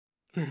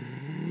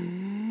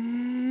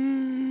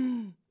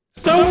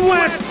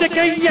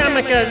Swastika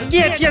Yarmulkes,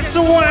 get your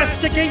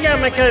swastika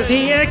yarmulkes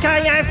here.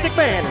 Chiastic,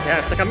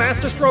 fantastic, a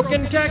masterstroke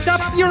intact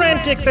up your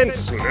antics and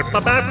slip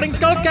a baffling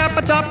skull cap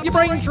atop your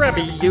brain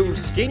trebby. You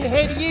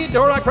skinhead ye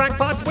or a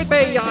crackpot with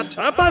bayot,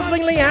 a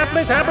puzzlingly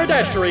hapless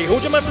haberdashery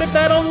who'd flip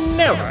that'll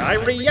never, I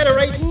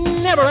reiterate,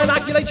 never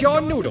inoculate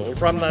your noodle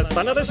from the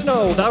sun or the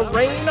snow, the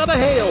rain or the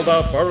hail,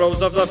 the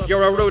furrows of the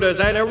Furorudas,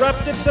 and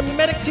eruptive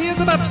Semitic tears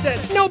of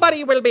upset.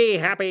 Nobody will be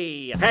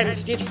happy. And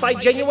stitched by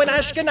genuine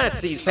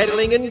Ashkenazis,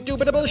 peddling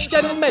indubitable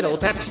shtetl metal,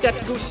 pep step,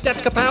 goose step,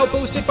 kapow,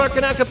 boosted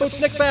Birkenau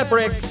Kabutznik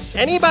fabrics.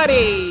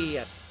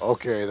 Anybody?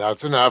 Okay,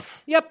 that's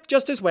enough. Yep,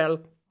 just as well.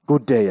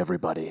 Good day,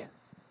 everybody.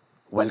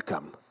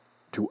 Welcome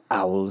to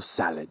Owl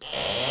Salad.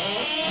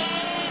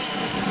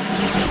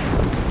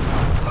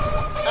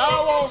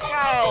 Owl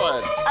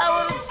salad!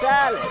 Owl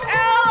salad!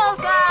 Owl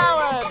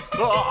salad!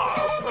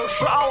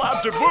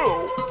 Salad de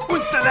boue!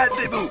 Une salade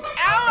de boue!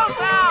 Owl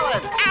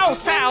salad! Owl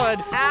salad!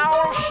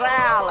 Owl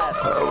salad!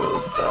 Owl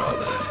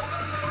salad.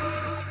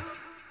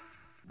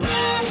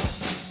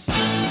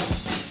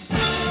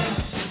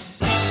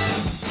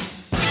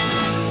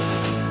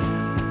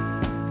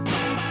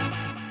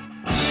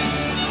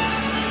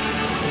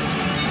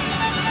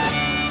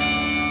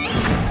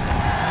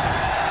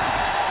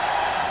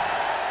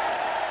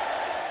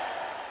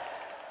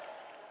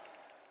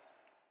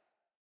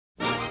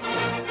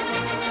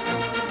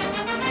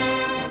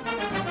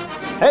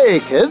 Hey,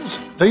 kids,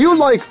 do you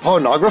like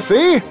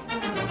pornography?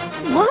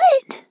 What?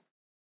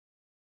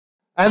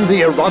 And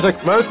the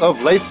erotic mirth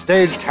of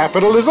late-stage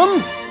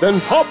capitalism?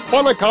 Then pop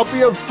on a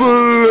copy of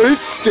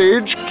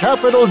Late-Stage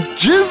Capital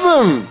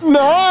Jism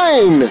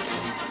 9!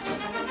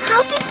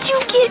 How did you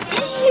get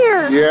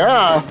here?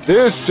 Yeah,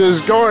 this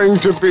is going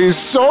to be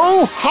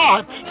so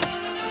hot!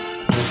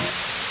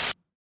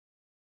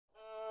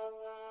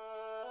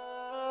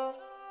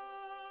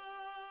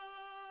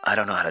 I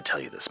don't know how to tell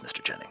you this,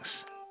 Mr.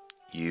 Jennings.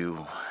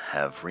 You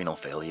have renal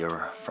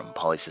failure from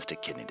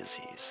polycystic kidney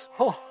disease.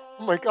 Oh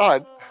my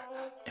God.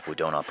 If we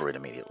don't operate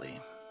immediately,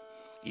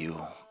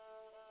 you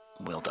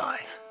will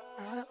die.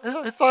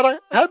 I thought I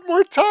had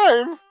more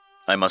time.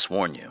 I must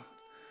warn you,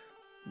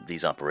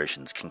 these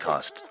operations can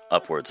cost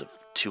upwards of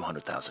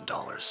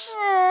 $200,000.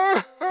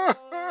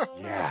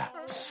 Yeah,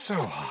 so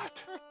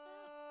hot.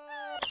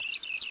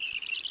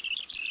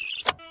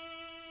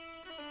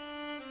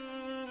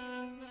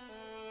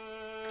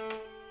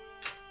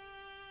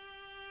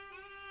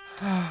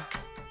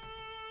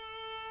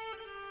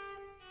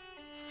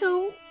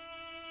 So,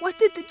 what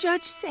did the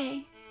judge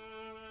say?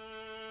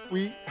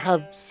 We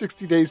have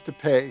 60 days to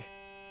pay.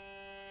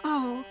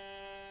 Oh,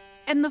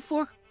 and the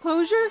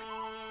foreclosure?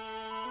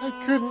 I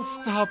couldn't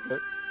stop it.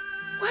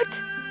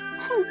 What?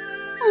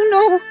 Oh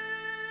no.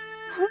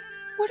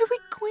 What are we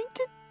going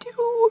to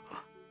do?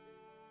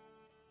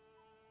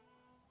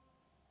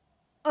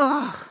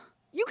 Ugh.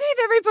 You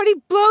gave everybody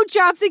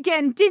blowjobs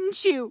again,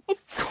 didn't you?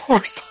 Of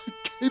course I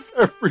gave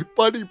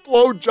everybody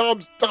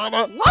blowjobs,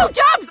 Donna.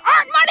 Blowjobs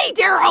aren't money,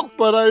 Daryl!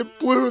 But I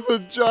blew the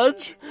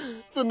judge,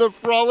 the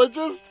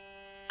nephrologist.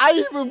 I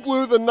even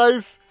blew the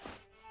nice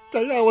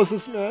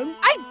dialysis man.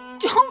 I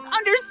don't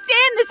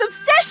understand this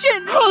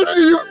obsession! How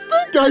do you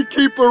think I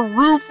keep a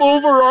roof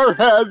over our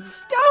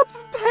heads? Stop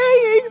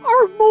paying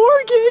our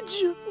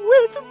mortgage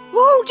with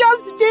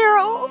blowjobs,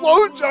 Daryl!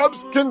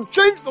 Blowjobs can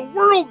change the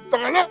world,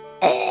 Donna.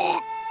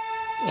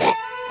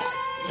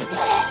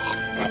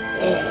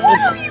 What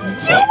are you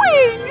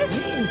doing?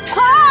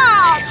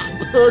 Stop!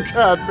 Look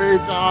at me,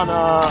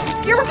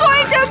 Donna. You're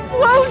going to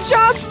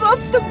blowjob up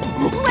the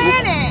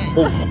planet!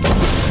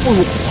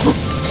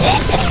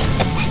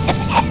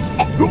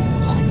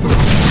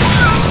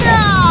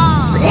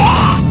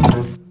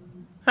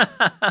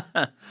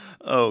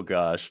 Oh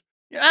gosh.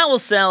 Owl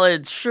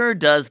Salad sure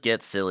does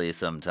get silly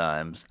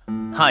sometimes.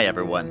 Hi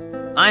everyone,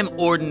 I'm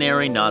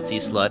ordinary Nazi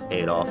slut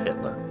Adolf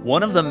Hitler,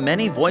 one of the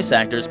many voice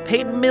actors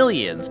paid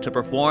millions to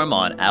perform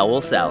on Owl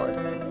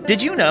Salad.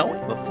 Did you know,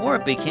 before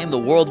it became the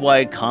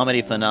worldwide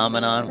comedy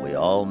phenomenon we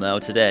all know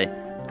today,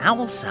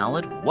 Owl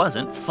Salad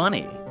wasn't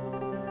funny?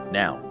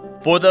 Now,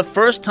 for the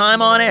first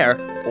time on air,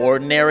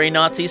 ordinary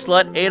Nazi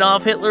slut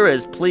Adolf Hitler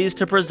is pleased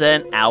to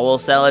present Owl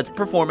Salad's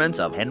performance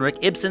of Henrik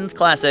Ibsen's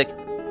classic,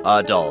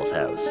 A Doll's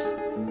House.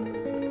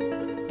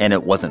 And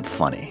it wasn't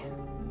funny.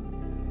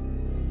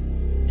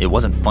 It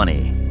wasn't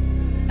funny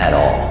at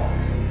all.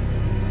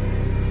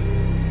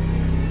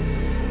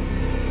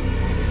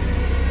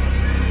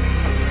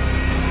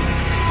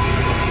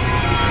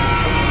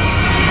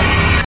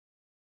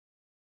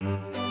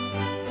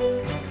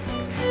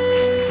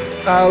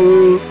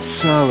 Owl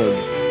salad.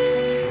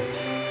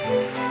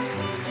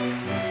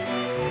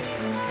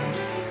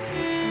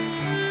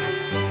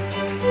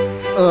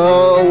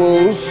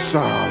 Owl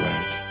salad.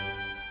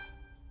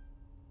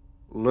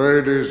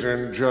 Ladies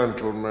and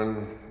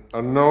gentlemen,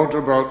 a note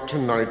about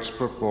tonight's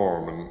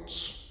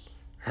performance.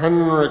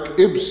 Henrik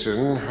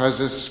Ibsen has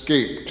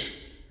escaped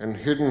and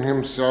hidden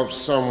himself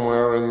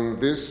somewhere in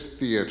this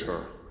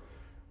theater.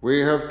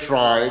 We have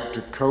tried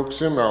to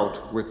coax him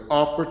out with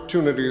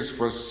opportunities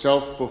for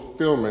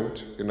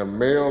self-fulfillment in a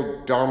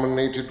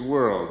male-dominated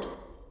world,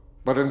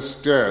 but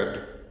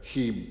instead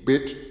he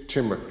bit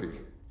Timothy.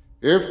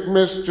 If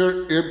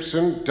Mr.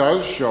 Ibsen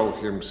does show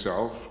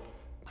himself,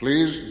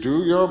 please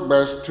do your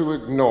best to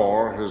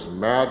ignore his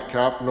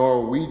madcap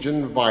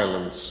Norwegian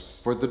violence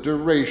for the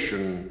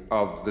duration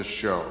of the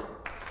show.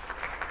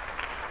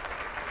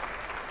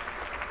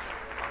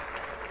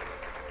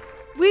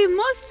 We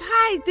must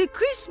hide the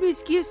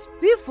Christmas gifts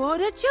before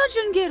the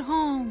children get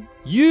home.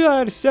 You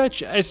are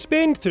such a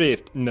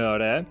spendthrift,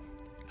 Nora.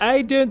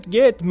 I don't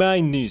get my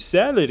new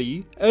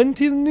salary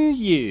until New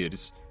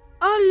Year's.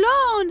 A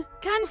loan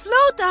can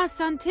float us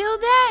until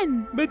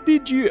then. But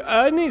did you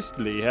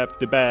honestly have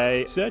to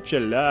buy such a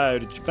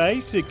large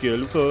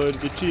bicycle for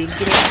the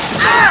children?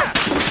 Ah!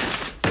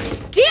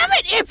 Damn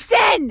it,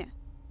 Ibsen!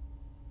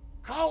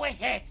 Go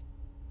with it.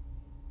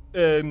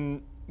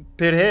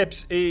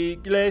 Perhaps a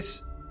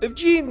glass of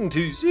gin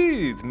to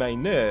soothe my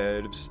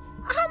nerves.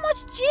 How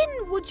much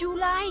gin would you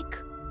like?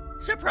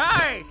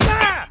 Surprise!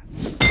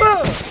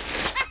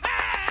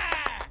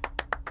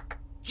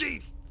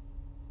 Jeez.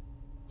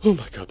 Oh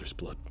my God, there's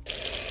blood.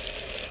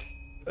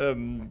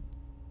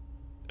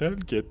 I'll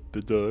get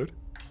the door.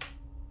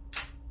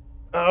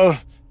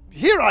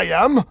 Here I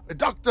am,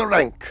 Dr.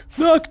 Rank.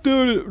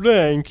 Dr.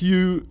 Rank,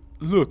 you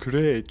look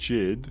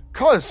wretched.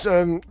 'Cause,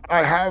 I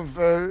have,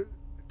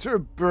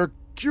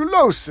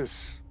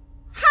 tuberculosis.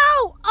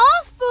 How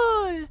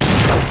awful!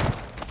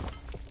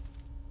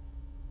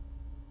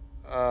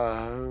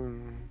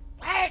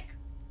 Quick!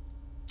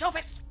 You've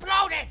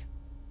exploded!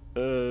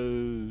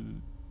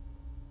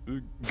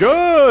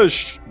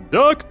 Gosh,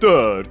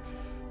 Doctor!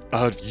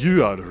 Are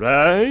you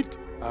alright?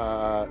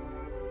 But,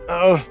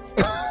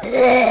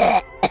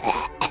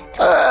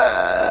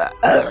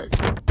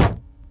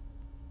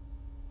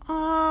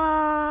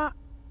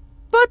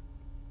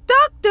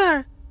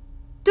 Doctor,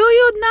 do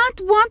you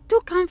not want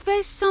to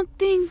confess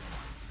something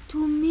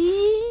to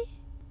me?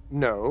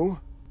 No.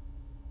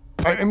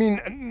 I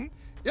mean,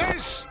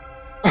 yes!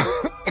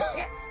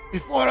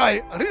 Before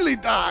I really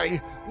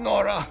die,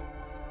 Nora,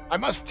 I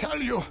must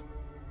tell you,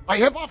 I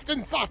have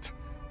often thought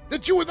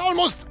that you would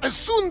almost as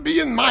soon be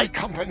in my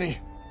company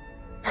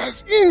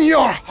as in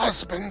your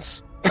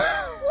husband's.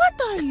 What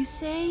are you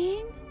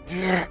saying?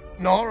 Dear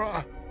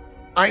Nora,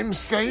 I'm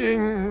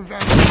saying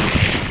that...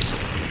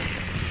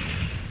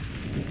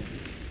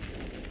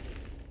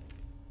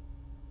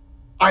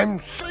 I'm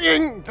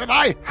saying that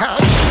I have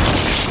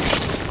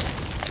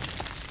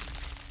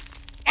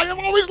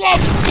always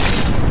loved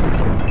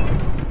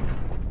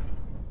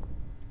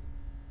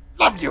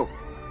you.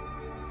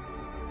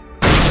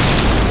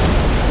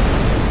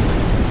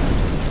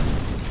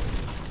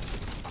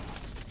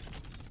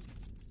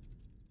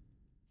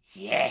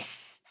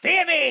 Yes!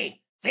 Fear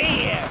me!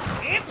 Fear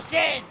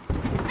Ibsen!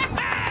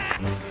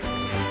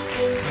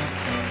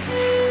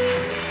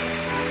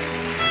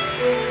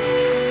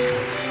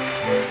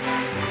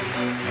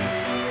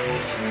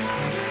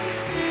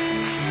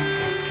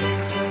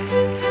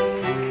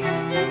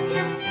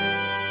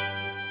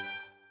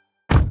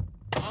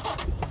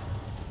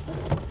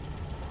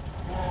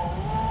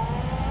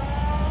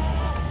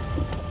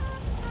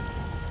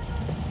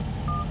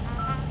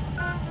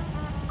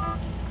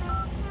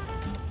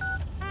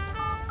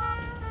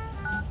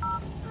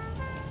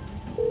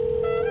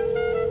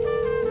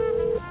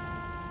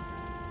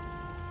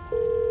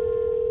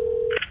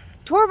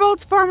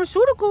 Torvalds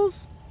Pharmaceuticals.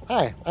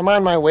 Hi, I'm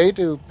on my way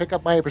to pick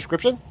up my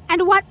prescription.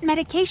 And what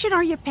medication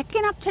are you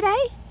picking up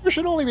today? There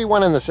should only be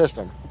one in the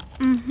system.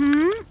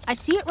 I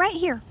see it right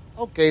here.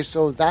 Okay,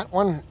 so that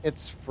one,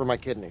 it's for my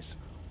kidneys.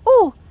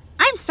 Oh,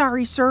 I'm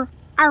sorry, sir.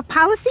 Our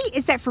policy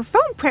is that for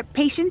phone prep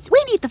patients,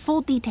 we need the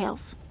full details.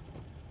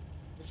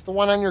 It's the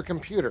one on your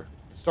computer.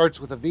 It starts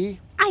with a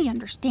V. I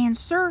understand,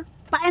 sir.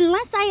 But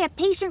unless I have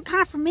patient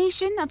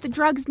confirmation of the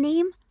drug's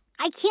name,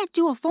 I can't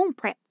do a phone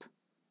prep.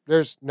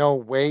 There's no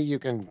way you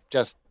can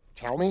just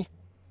tell me?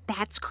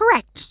 That's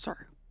correct, sir.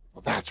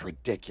 Well, that's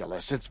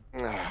ridiculous. It's...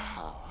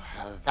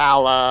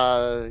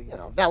 Vala...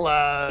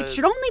 Vela... It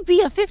should only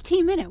be a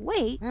 15-minute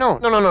wait. No.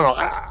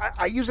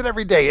 I use it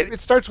every day. It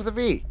starts with a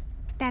V.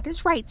 That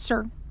is right,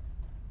 sir.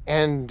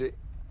 And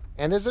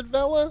is it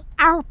Vela?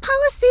 Our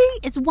policy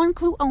is one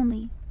clue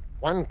only.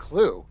 One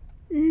clue?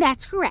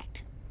 That's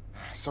correct.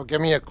 So give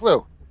me a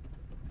clue.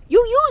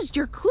 You used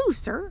your clue,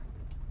 sir.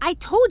 I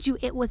told you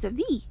it was a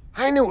V.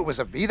 I knew it was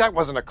a V. That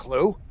wasn't a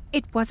clue.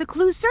 It was a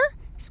clue, sir.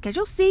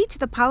 Schedule C to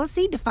the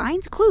policy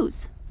defines clues.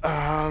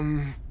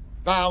 Vala,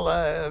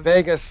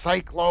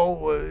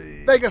 Vegacyclo,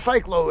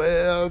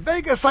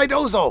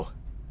 Vegasidozo.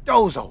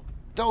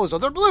 Dozo.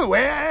 They're blue,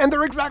 and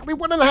they're exactly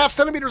 1.5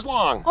 centimeters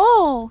long.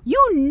 Oh,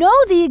 you know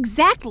the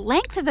exact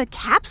length of the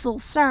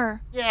capsule, sir.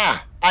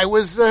 Yeah, I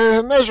was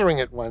measuring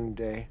it one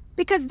day.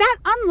 Because that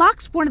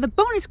unlocks one of the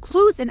bonus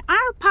clues in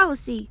our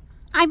policy.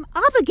 I'm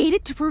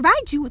obligated to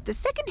provide you with the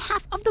second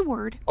half of the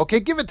word. Okay,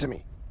 give it to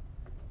me.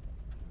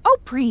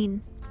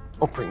 Oprine.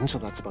 Opreen, so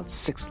that's about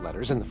 6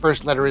 letters, and the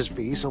first letter is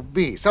V, so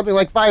V. Something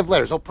like 5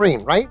 letters,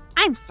 Opreen, right?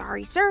 I'm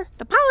sorry, sir.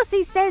 The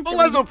policy says...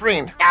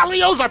 Olezoprene,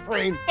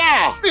 Aliozoprene,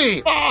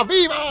 V,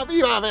 Viva,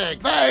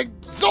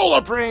 Veg,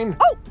 Zoloprene.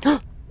 Oh!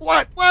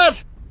 What?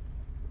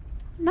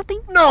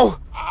 Nothing? No,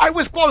 I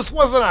was close,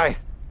 wasn't I?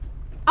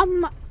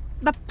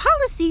 The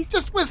policy...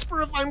 Just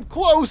whisper if I'm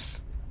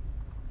close.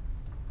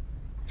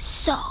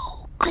 So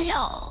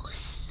close.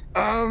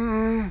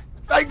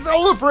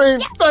 Vexoloprene,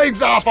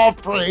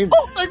 Vexofoprene,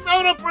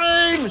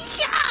 Vexonoprene,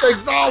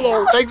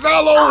 Vexolo,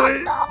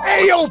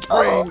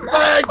 Aoprene,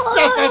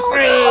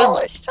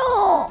 Vexofoprene.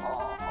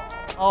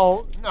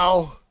 Oh,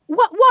 no.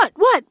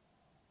 What?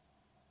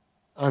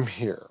 I'm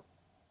here.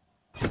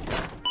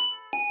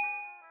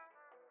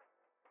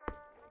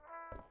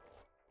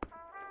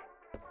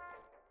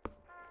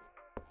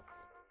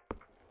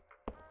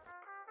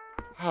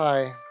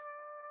 Hi.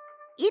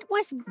 It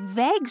was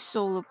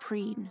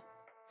Vexoloprene.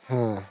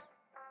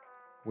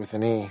 With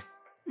an E.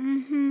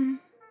 Mm-hmm.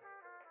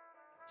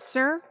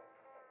 Sir?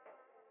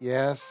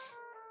 Yes?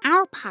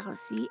 Our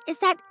policy is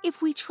that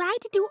if we try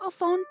to do a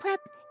phone prep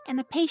and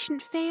the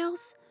patient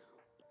fails,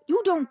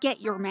 you don't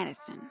get your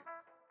medicine.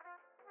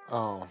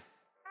 Oh.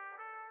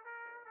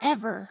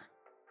 Ever.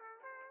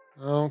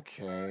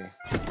 Okay.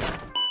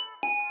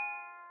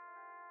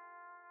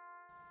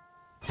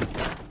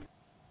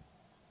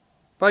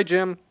 Bye,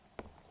 Jim.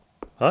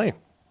 Hi.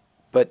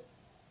 But,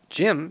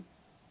 Jim,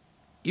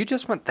 you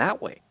just went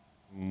that way.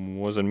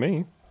 Wasn't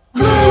me.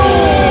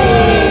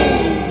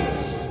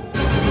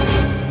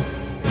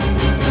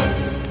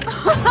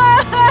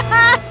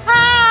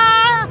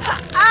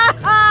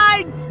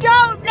 I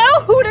don't know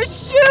who to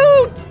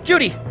shoot!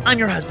 Judy, I'm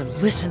your husband.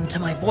 Listen to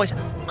my voice.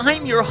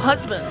 I'm your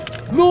husband.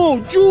 No,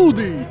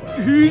 Judy!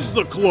 He's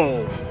the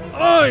clone.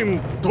 I'm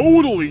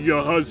totally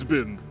your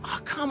husband. Oh,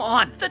 come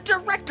on. The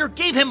director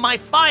gave him my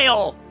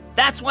file.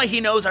 That's why he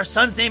knows our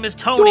son's name is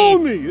Tony.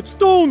 Tony! It's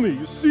Tony,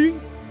 you see?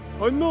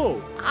 I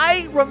know.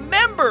 I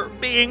remember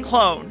being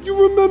cloned.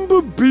 You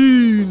remember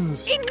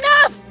beans.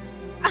 Enough!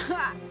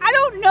 I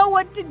don't know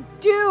what to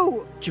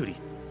do. Judy,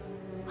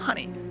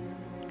 honey,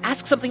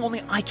 ask something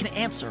only I can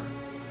answer.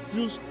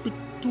 Just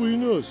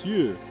between us,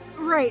 yeah.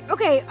 Right,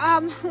 okay,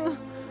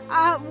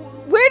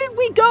 where did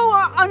we go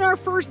on our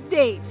first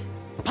date?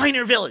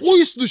 Pioneer Village.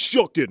 Oyster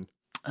shucking.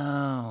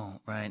 Oh,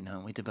 right,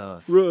 no, we did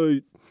both.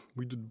 Right,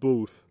 we did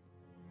both.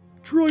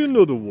 Try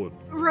another one.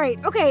 Right,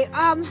 okay,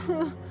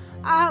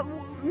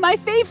 my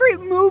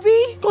favorite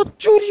movie? God,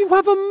 Judy, you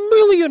have a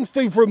million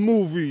favorite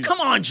movies.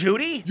 Come on,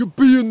 Judy. You're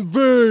being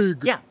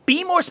vague. Yeah,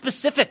 be more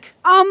specific.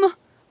 What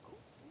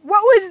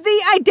was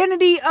the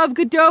identity of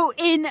Godot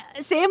in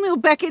Samuel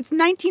Beckett's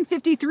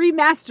 1953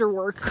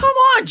 masterwork? Come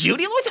on,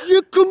 Judy.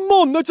 Yeah, come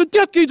on. That's a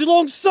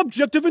decade-long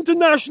subject of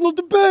international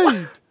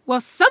debate.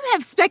 Well, some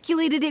have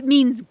speculated it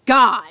means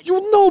God.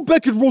 You know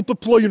Beckett wrote the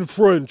play in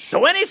French.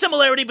 So any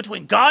similarity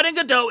between God and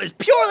Godot is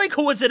purely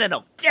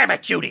coincidental. Damn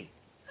it, Judy.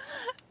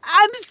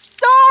 I'm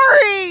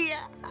sorry.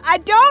 I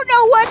don't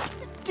know what to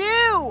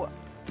do.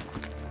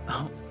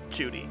 Oh,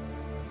 Judy.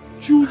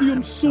 Judy,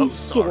 I'm so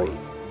sorry.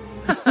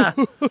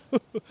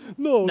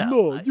 No,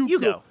 you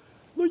go.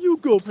 No, you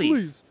go,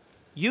 please.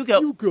 You go.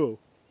 You go.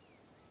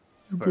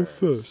 You go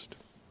first.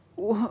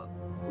 What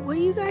are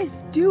you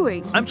guys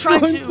doing? I'm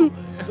trying to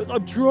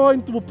I'm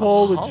trying to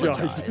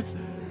apologize. This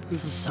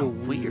is so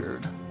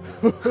weird.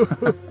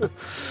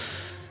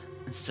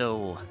 It's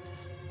so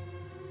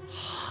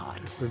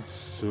hot. It's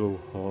so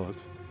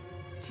hot.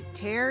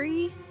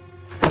 Terry?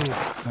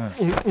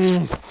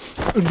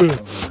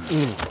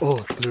 Oh,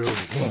 Terry.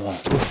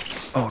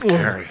 Oh, Terry. Terry. Oh,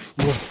 Terry.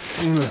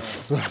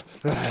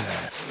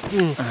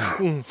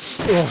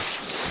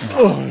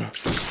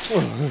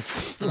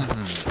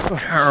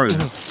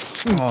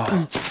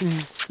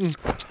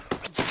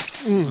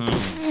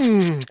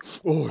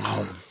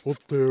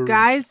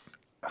 Guys?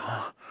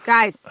 Oh,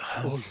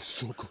 you're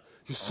so good.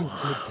 You're so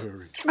good,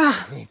 Terry.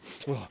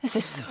 This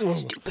is so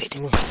stupid.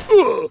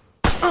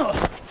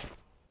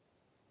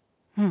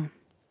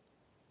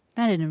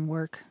 That didn't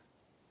work.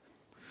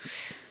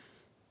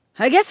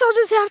 I guess I'll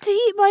just have to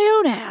eat my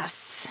own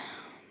ass.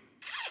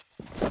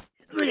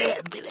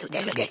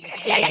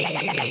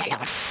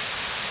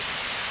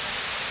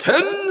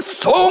 Ten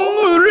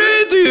Song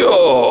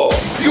Radio!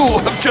 You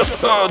have just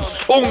heard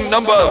song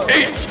number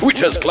 8, which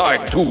has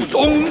climbed to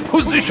song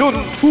position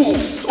 2.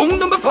 Song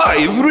number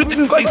 5,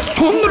 written by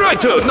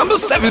songwriter number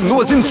 7,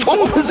 was in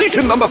song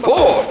position number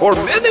 4 for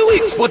many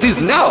weeks, but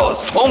is now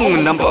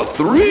song number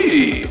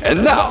 3.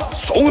 And now,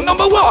 song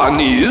number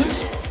 1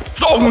 is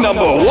song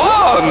number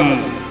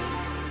 1!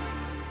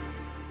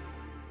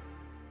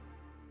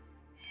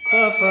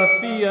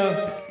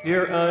 Fa-fa-fia,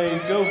 here I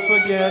go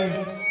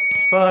again.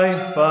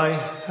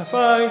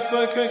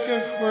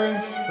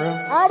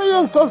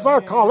 Audiences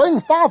are calling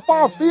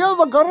Fa-Fa-Fia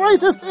the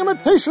greatest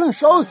imitation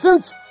show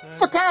since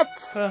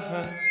F-Cats.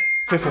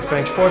 Fifth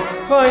French for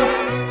fine.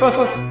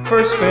 Fa-fa,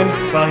 first fin,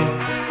 fine.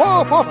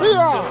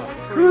 Fa-Fa-Fia,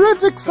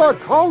 critics are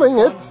calling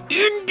it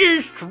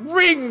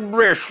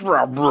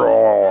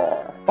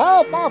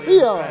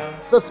Ba-Ba-Fia,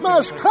 the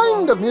smash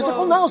kind of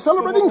musical now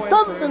celebrating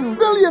 7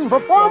 billion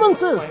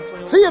performances.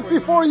 See it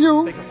before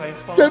you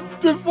get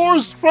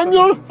divorced from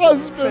your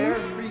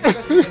husband.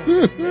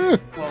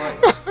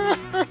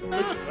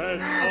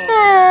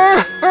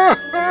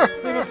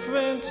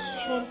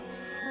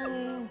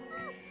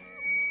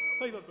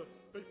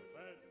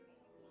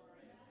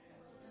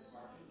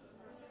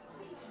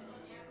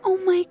 Oh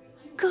my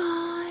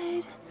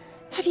God.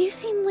 Have you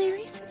seen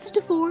Larry since the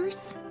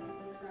divorce?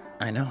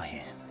 I know,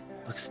 he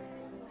looks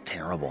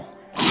terrible.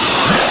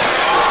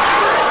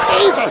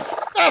 Jesus!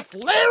 That's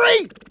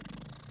Larry!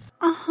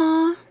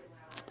 Uh-huh.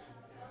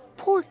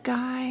 Poor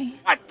guy.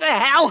 What the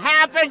hell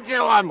happened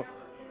to him?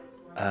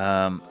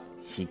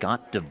 He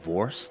got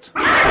divorced?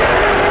 We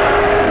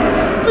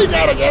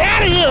gotta get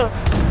out of here!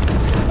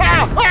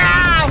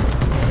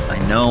 I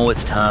know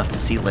it's tough to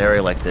see Larry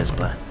like this,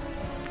 but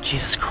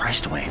Jesus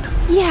Christ, Wayne.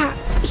 Yeah,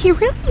 he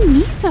really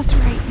needs us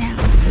right now.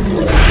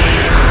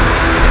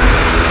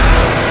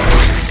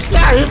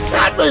 Yeah, he's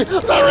got me!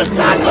 Larry's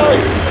got me!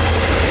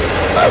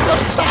 Make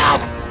him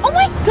stop! Oh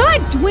my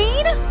God,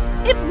 Dwayne!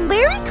 If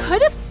Larry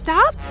could have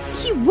stopped,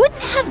 he wouldn't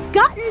have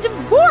gotten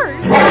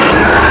divorced.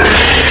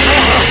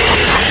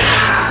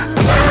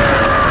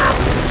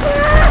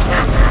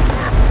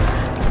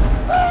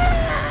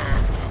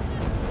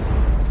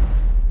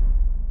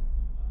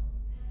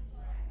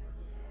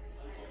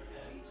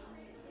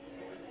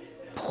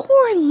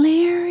 Poor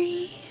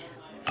Larry.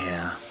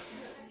 Yeah,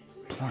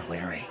 poor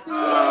Larry.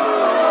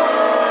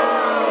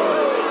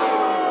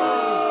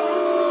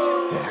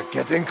 They're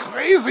getting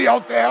crazy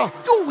out there.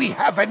 Do we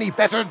have any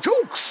better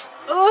jokes?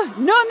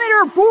 None that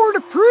are board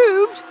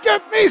approved.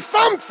 Get me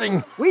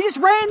something. We just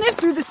ran this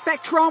through the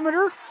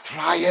spectrometer.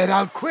 Try it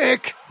out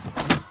quick.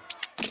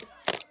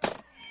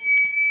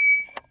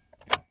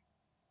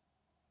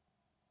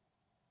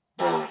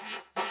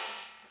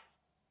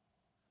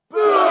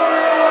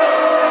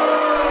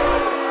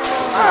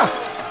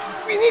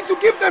 We need to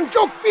give them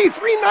joke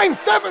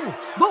B397.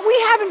 But we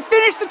haven't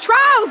finished the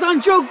trials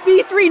on joke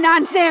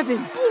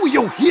B397. Do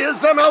you hear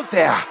them out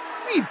there?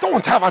 We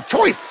don't have a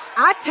choice.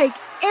 I take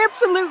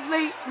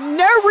absolutely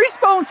no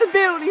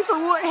responsibility for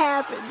what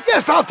happened.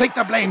 Yes, I'll take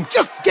the blame.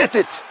 Just get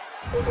it.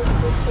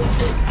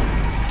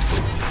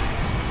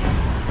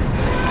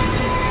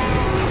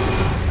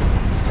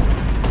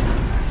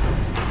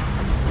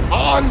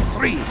 On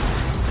 3.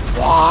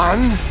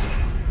 1,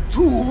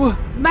 2.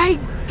 May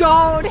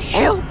God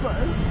help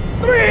us.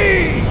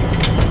 3.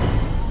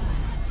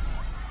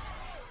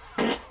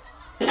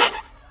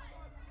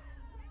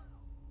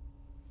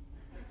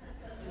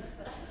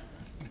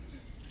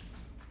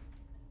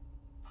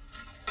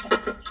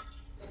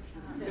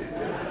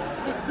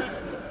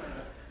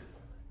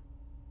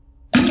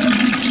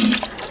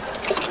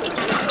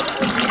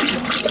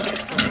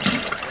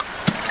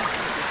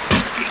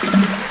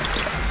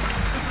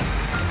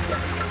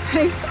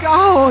 Thank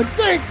God!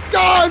 Thank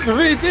God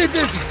we did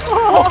it!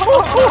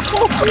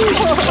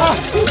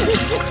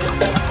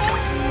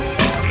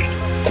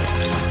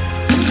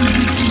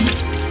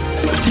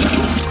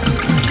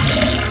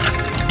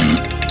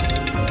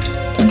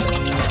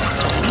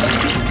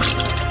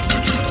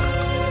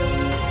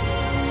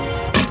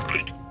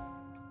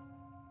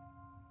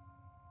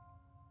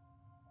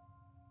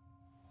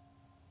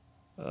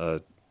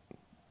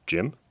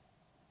 Jim?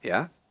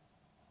 Yeah?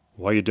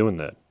 Why are you doing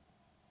that?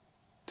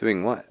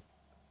 Doing what?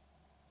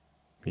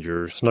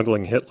 You're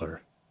snuggling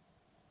Hitler.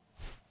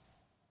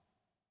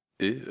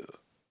 Ew.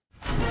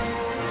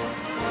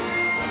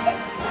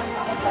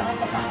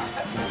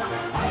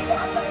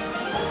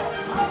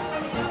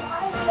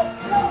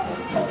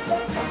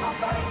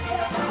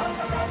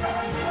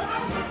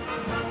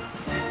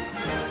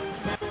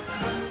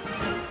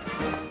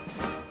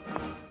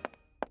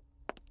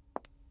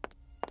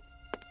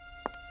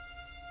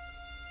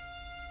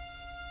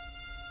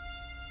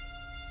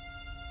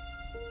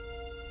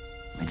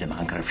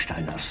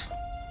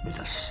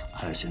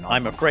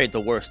 I'm afraid the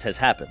worst has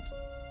happened.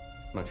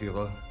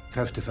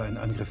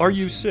 Are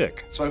you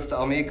sick?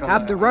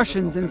 Have the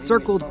Russians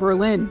encircled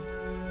Berlin.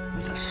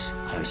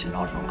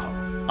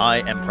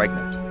 I am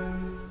pregnant.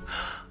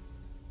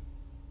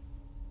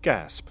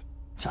 Gasp.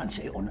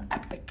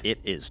 It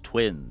is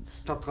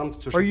twins.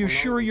 Are you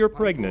sure you're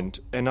pregnant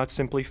and not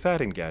simply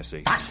fat and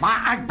gassy?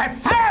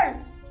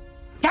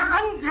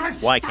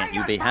 Why can't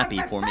you be happy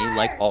for me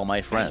like all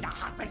my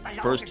friends?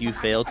 First you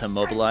failed to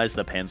mobilize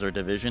the Panzer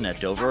Division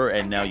at Dover,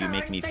 and now you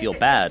make me feel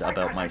bad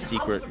about my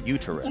secret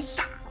uterus.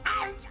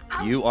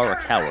 You are a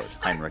coward,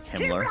 Heinrich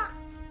Himmler.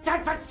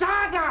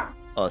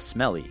 A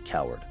smelly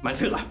coward.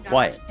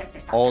 Quiet.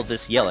 All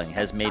this yelling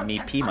has made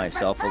me pee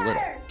myself a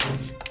little.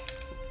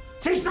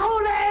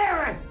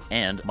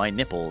 And my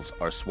nipples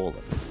are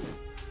swollen.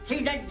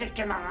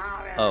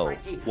 Oh,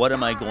 what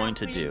am I going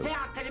to do?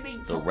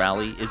 The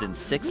rally is in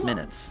 6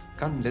 minutes.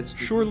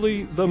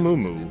 Surely the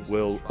Moo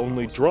will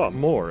only draw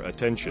more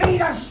attention.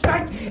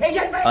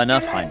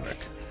 Enough,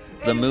 Heinrich.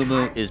 The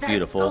Moo is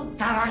beautiful,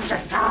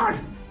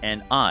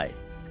 and I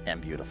am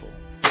beautiful.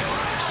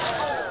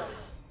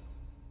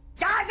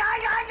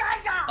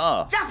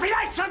 Oh.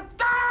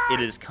 It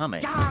is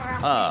coming.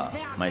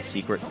 My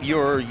secret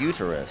Fuhrer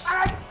uterus.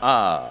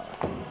 I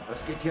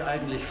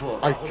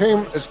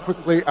came as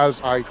quickly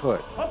as I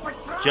could.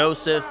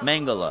 Joseph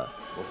Mengele.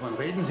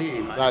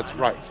 That's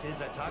right.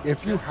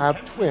 If you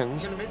have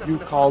twins, you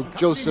call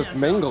Joseph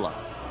Mengele.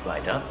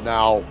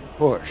 Now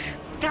push.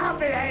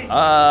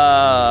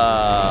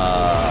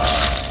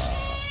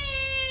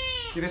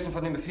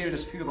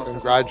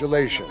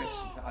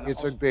 Congratulations.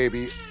 It's a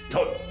baby.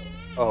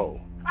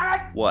 Oh.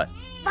 What?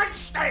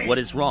 What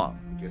is wrong?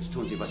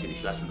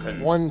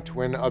 One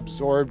twin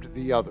absorbed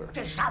the other.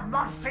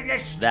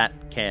 That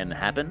can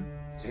happen?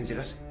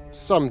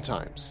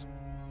 Sometimes.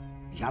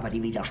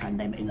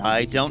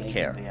 I don't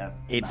care.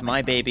 It's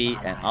my baby,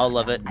 and I'll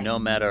love it no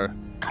matter.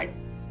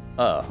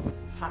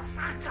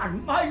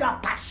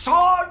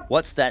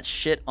 What's that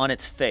shit on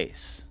its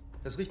face?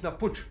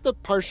 The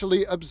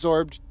partially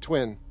absorbed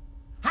twin.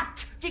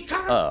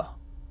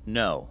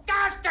 No.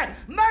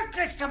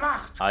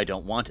 I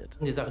don't want it.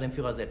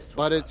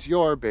 But it's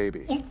your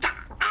baby.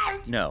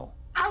 No.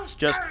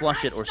 Just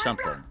flush it or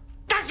something.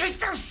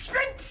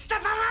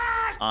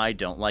 I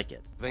don't like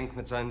it.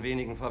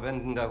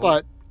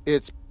 But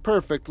it's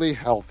perfectly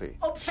healthy.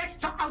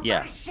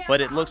 Yeah,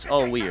 but it looks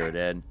all weird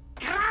and...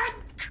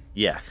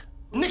 Yuck.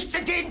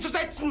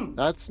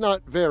 That's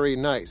not very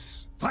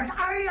nice.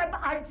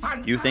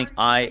 You think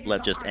I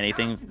let just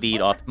anything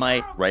feed off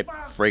my ripe,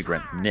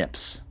 fragrant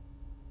nips?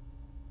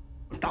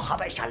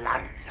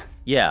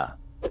 Yeah,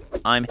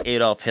 I'm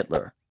Adolf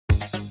Hitler.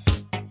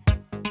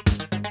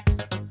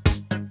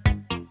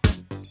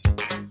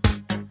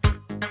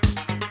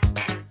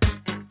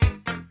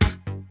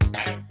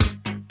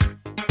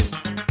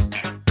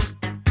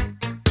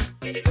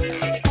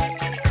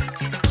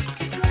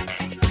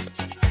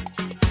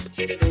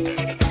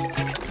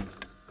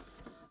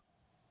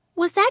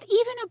 Was that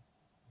even a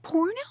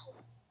porno?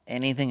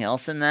 Anything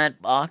else in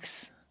that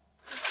box?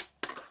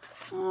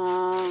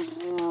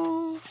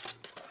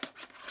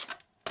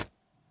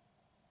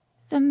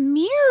 The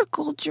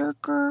Miracle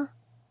Jerker.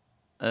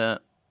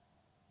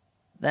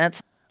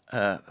 That's...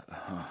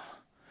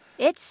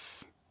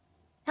 It's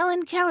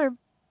Helen Keller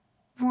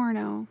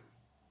porno.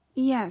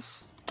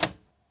 Yes.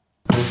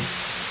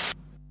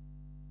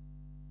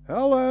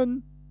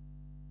 Helen!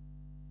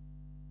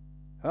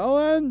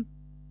 Helen!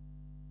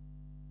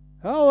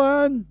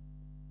 Helen!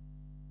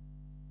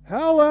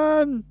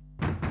 Helen!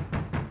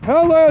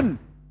 Helen!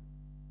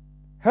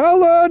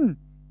 Helen!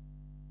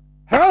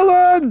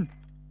 Helen!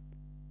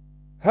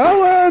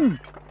 Helen!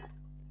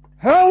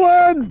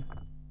 Helen!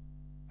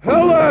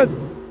 Helen!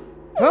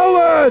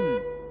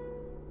 Helen!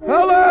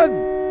 Helen!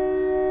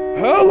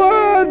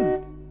 Helen!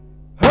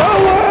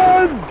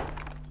 Helen!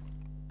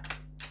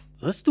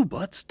 Let's do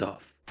butt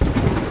stuff.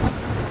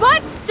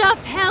 Butt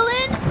stuff,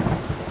 Helen!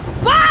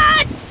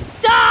 Butt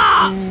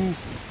stuff!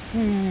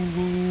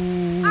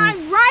 I'm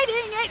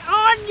writing it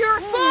on your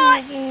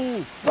butt!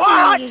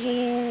 Butt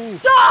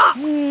stuff!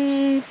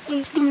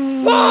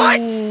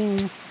 Butt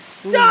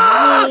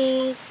stuff!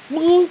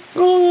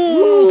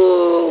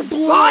 Ooh,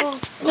 butt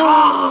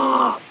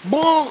stuff!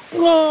 Butt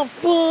stuff!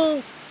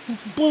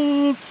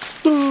 Butt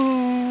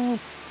stuff!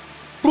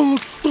 Butt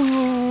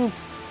stuff!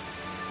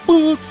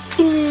 Butt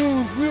stuff!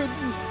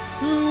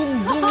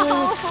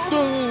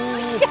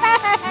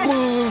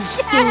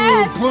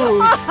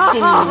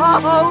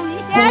 Oh,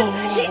 yes!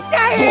 She's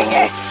saying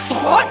it!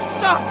 Butt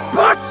stuff!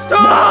 Butt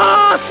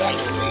stuff!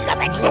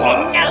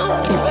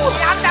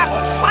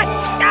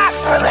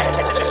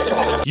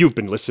 You've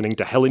been listening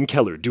to Helen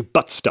Keller do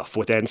butt stuff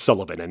with Ann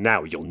Sullivan, and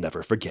now you'll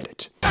never forget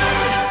it.